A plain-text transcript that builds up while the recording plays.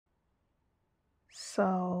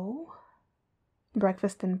So,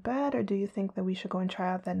 breakfast in bed, or do you think that we should go and try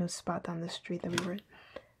out that new spot down the street that we were...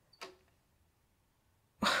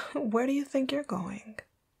 Where do you think you're going?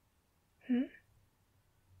 No.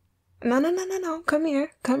 Come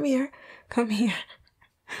here.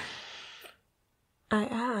 I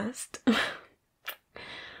asked,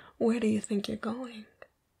 where do you think you're going?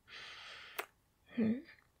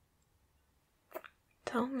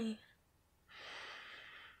 Tell me.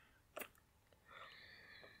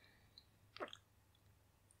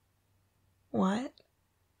 What?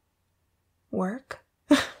 Work?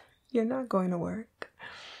 You're not going to work.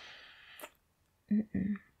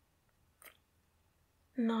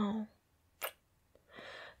 No.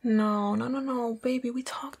 No, baby, we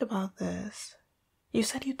talked about this. You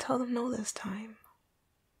said you'd tell them no this time.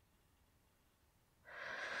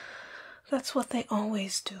 That's what they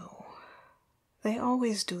always do. They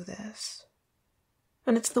always do this.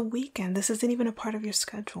 And it's the weekend. This isn't even a part of your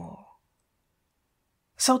schedule.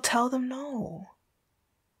 So tell them no.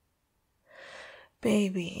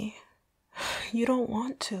 Baby, you don't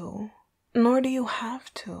want to, nor do you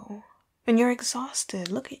have to. And you're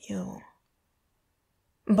exhausted. Look at you.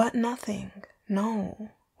 But nothing.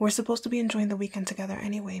 No. We're supposed to be enjoying the weekend together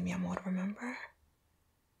anyway, mi amor, remember?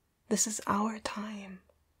 This is our time.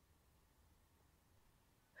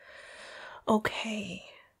 Okay,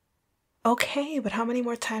 but how many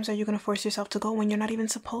more times are you going to force yourself to go when you're not even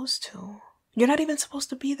supposed to? You're not even supposed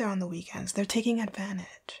to be there on the weekends. They're taking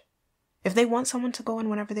advantage. If they want someone to go in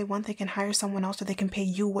whenever they want, they can hire someone else or they can pay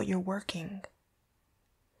you what you're working.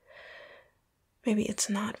 Baby, it's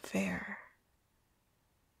not fair.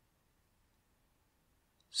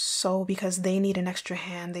 So because they need an extra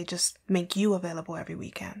hand, they just make you available every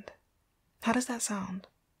weekend. How does that sound?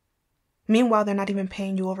 Meanwhile, they're not even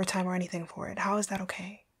paying you overtime or anything for it. How is that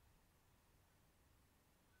okay?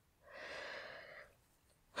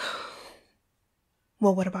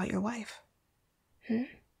 Well, what about your wife?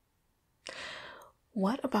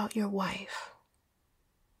 What about your wife?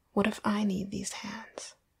 What if I need these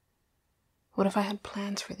hands? What if I had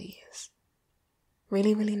plans for these?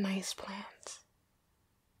 Really, really nice plans.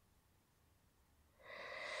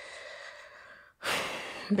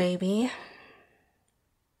 Baby.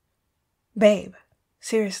 Babe,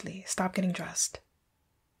 seriously, stop getting dressed.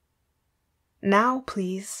 Now,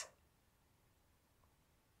 please.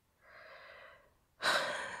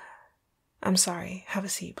 I'm sorry. Have a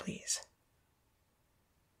seat, please.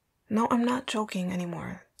 No, I'm not joking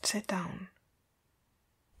anymore. Sit down.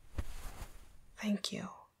 Thank you.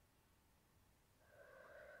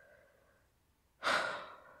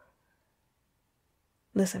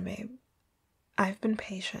 Listen, babe. I've been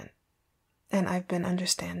patient. And I've been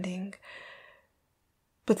understanding.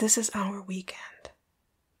 But this is our weekend.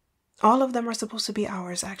 All of them are supposed to be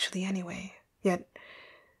ours, actually, anyway. Yet,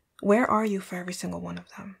 where are you for every single one of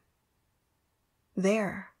them?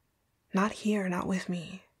 There. Not here, not with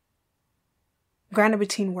me. Granted,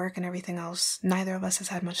 between work and everything else, neither of us has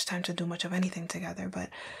had much time to do much of anything together, but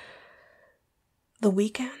the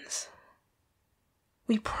weekends,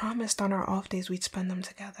 we promised on our off days we'd spend them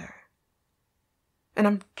together. And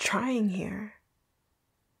I'm trying here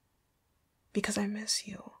because I miss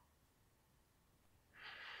you.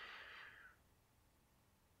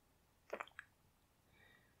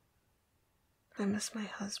 I miss my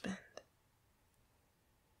husband.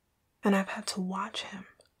 And I've had to watch him,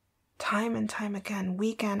 time and time again,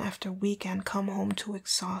 weekend after weekend, come home too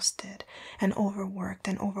exhausted and overworked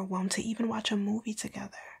and overwhelmed to even watch a movie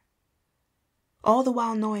together. All the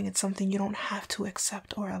while knowing it's something you don't have to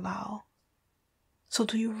accept or allow. So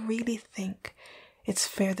do you really think it's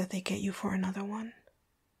fair that they get you for another one?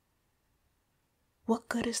 What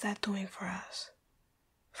good is that doing for us?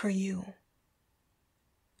 For you?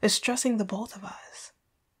 It's stressing the both of us.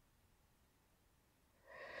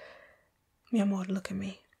 Mi amor, look at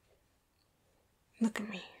me. Look at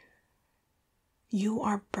me. You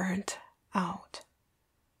are burnt out.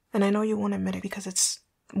 And I know you won't admit it because it's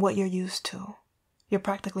what you're used to. You're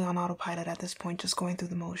practically on autopilot at this point, just going through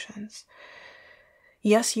the motions.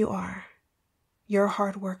 Yes, you are. You're a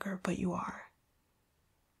hard worker, but you are.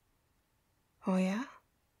 Oh, yeah?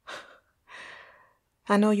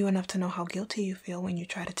 I know you enough to know how guilty you feel when you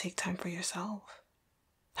try to take time for yourself.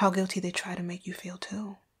 How guilty they try to make you feel,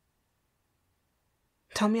 too.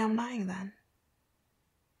 Tell me I'm lying, then.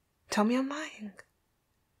 Tell me I'm lying.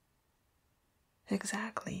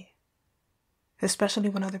 Exactly. Especially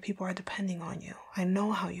when other people are depending on you. I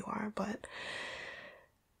know how you are, but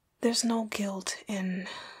there's no guilt in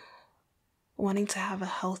wanting to have a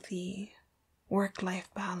healthy work-life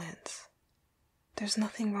balance. There's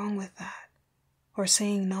nothing wrong with that. Or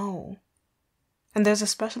saying no. And there's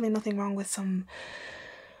especially nothing wrong with some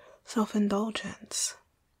self-indulgence.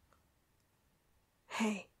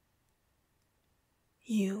 Hey,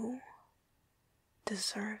 you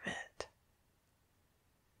deserve it.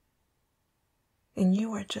 And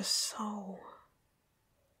you are just so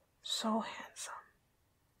handsome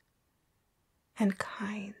and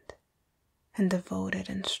kind and devoted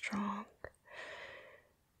and strong.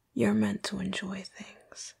 You're meant to enjoy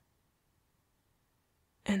things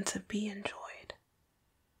and to be enjoyed.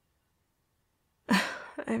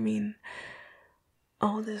 I mean,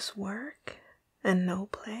 all this work and no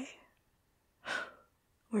play?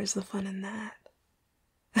 Where's the fun in that?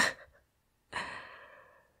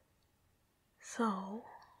 So,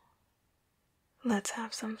 let's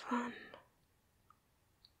have some fun.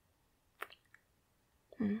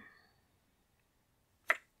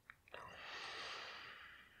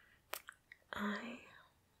 I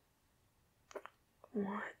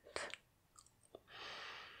want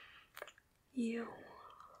you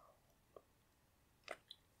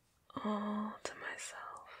all to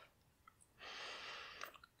myself.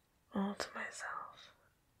 All to myself.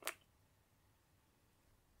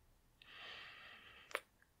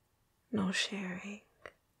 No sharing,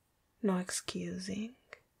 no excusing,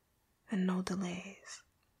 and no delays.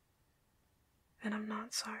 And I'm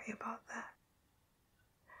not sorry about that.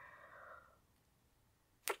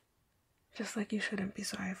 Just like you shouldn't be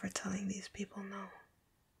sorry for telling these people no.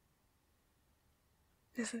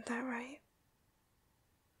 Isn't that right?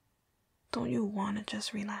 Don't you want to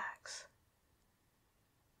just relax?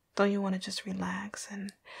 Don't you want to just relax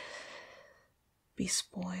and be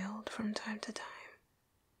spoiled from time to time?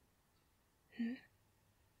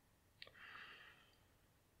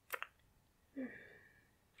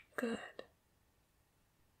 Good.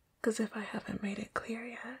 Because if I haven't made it clear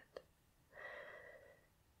yet,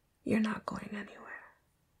 you're not going anywhere.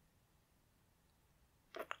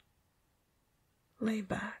 Lay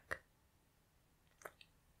back.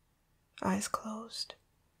 Eyes closed.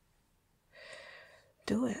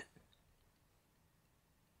 Do it.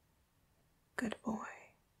 Good boy.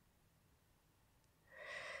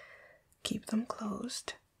 Keep them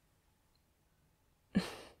closed.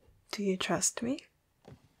 Do you trust me?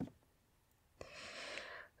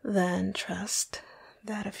 Then trust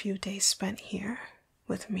that a few days spent here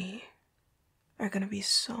with me are going to be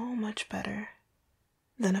so much better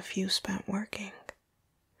than a few spent working.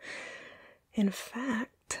 In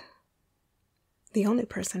fact, the only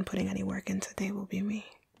person putting any work in today will be me.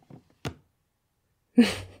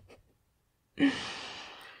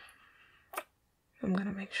 I'm going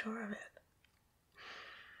to make sure of it.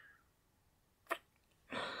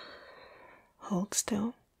 Hold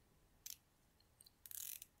still.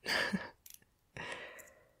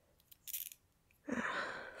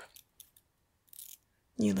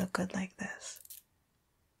 You look good like this.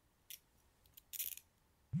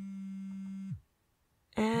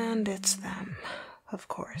 And it's them, of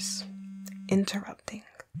course, interrupting.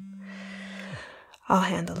 I'll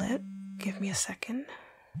handle it. Give me a second.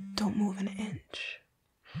 Don't move an inch.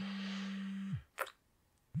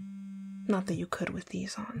 Not that you could with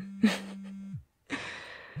these on.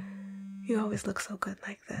 You always look so good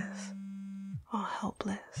like this. All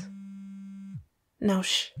helpless. Now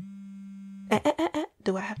shh.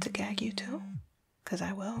 Do I have to gag you too? 'Cause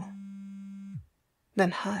I will.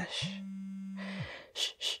 Then hush.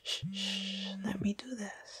 Shh, shh, shh, shh. Let me do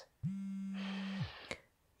this.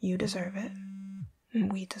 You deserve it.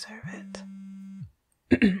 And we deserve it.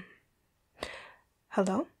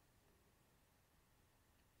 Hello?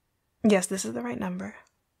 Yes, this is the right number.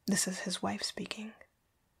 This is his wife speaking.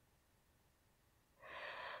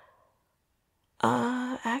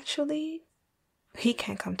 Actually, he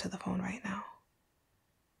can't come to the phone right now.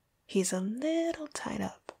 He's a little tied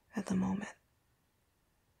up at the moment.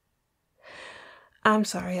 I'm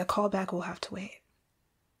sorry, a call back will have to wait.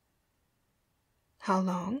 How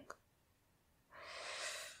long?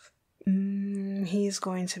 He's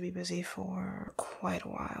going to be busy for quite a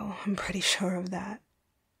while. I'm pretty sure of that.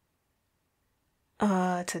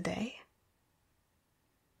 Today?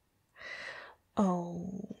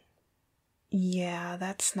 Oh, yeah,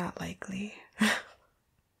 that's not likely.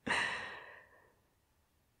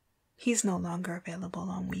 He's no longer available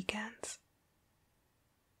on weekends.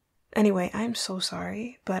 Anyway, I'm so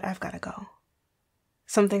sorry, but I've got to go.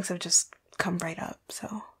 Some things have just come right up,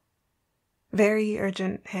 so very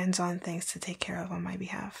urgent hands-on things to take care of on my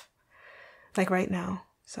behalf. Like right now,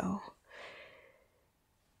 so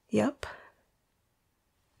Yep.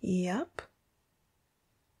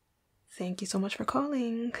 Thank you so much for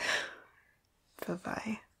calling.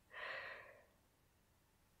 Bye-bye.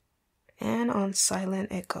 And on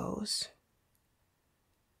silent it goes.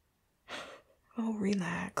 Oh,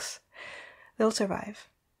 relax. They'll survive.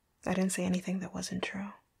 I didn't say anything that wasn't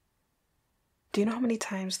true. Do you know how many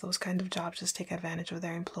times those kind of jobs just take advantage of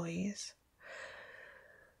their employees?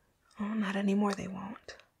 Oh, not anymore, they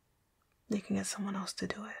won't. They can get someone else to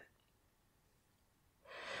do it.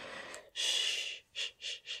 Shh, shh,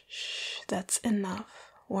 shh, shh, shh. That's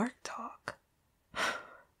enough work talk.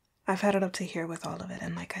 I've had it up to here with all of it,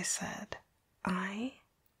 and like I said, I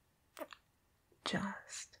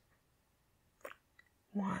just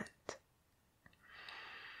want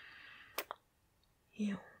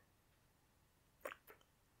you.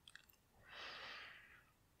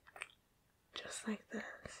 Just like this.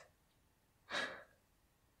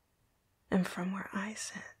 And from where I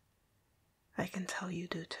sit, I can tell you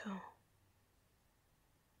do too.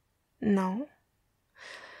 No?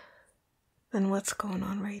 Then what's going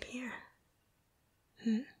on right here?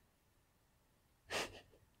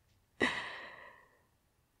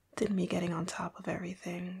 Did me getting on top of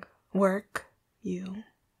everything work, you,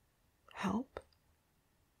 help?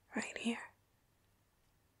 Right here.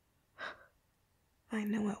 I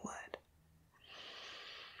knew it would.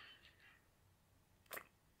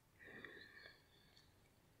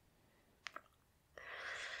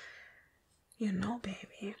 You know,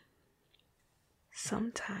 baby,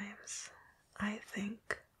 sometimes I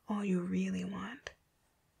think all you really want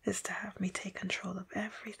is to have me take control of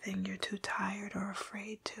everything you're too tired or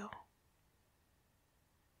afraid to.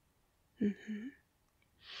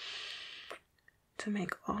 To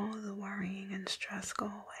make all the worrying and stress go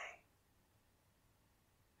away.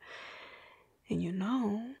 And you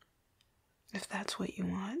know, if that's what you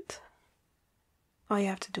want, all you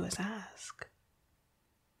have to do is ask.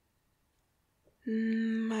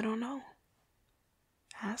 I don't know.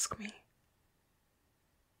 Ask me.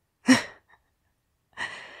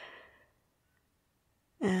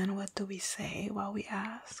 And what do we say while we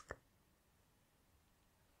ask?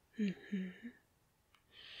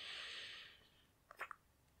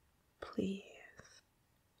 Please.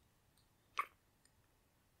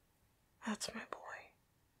 That's my boy.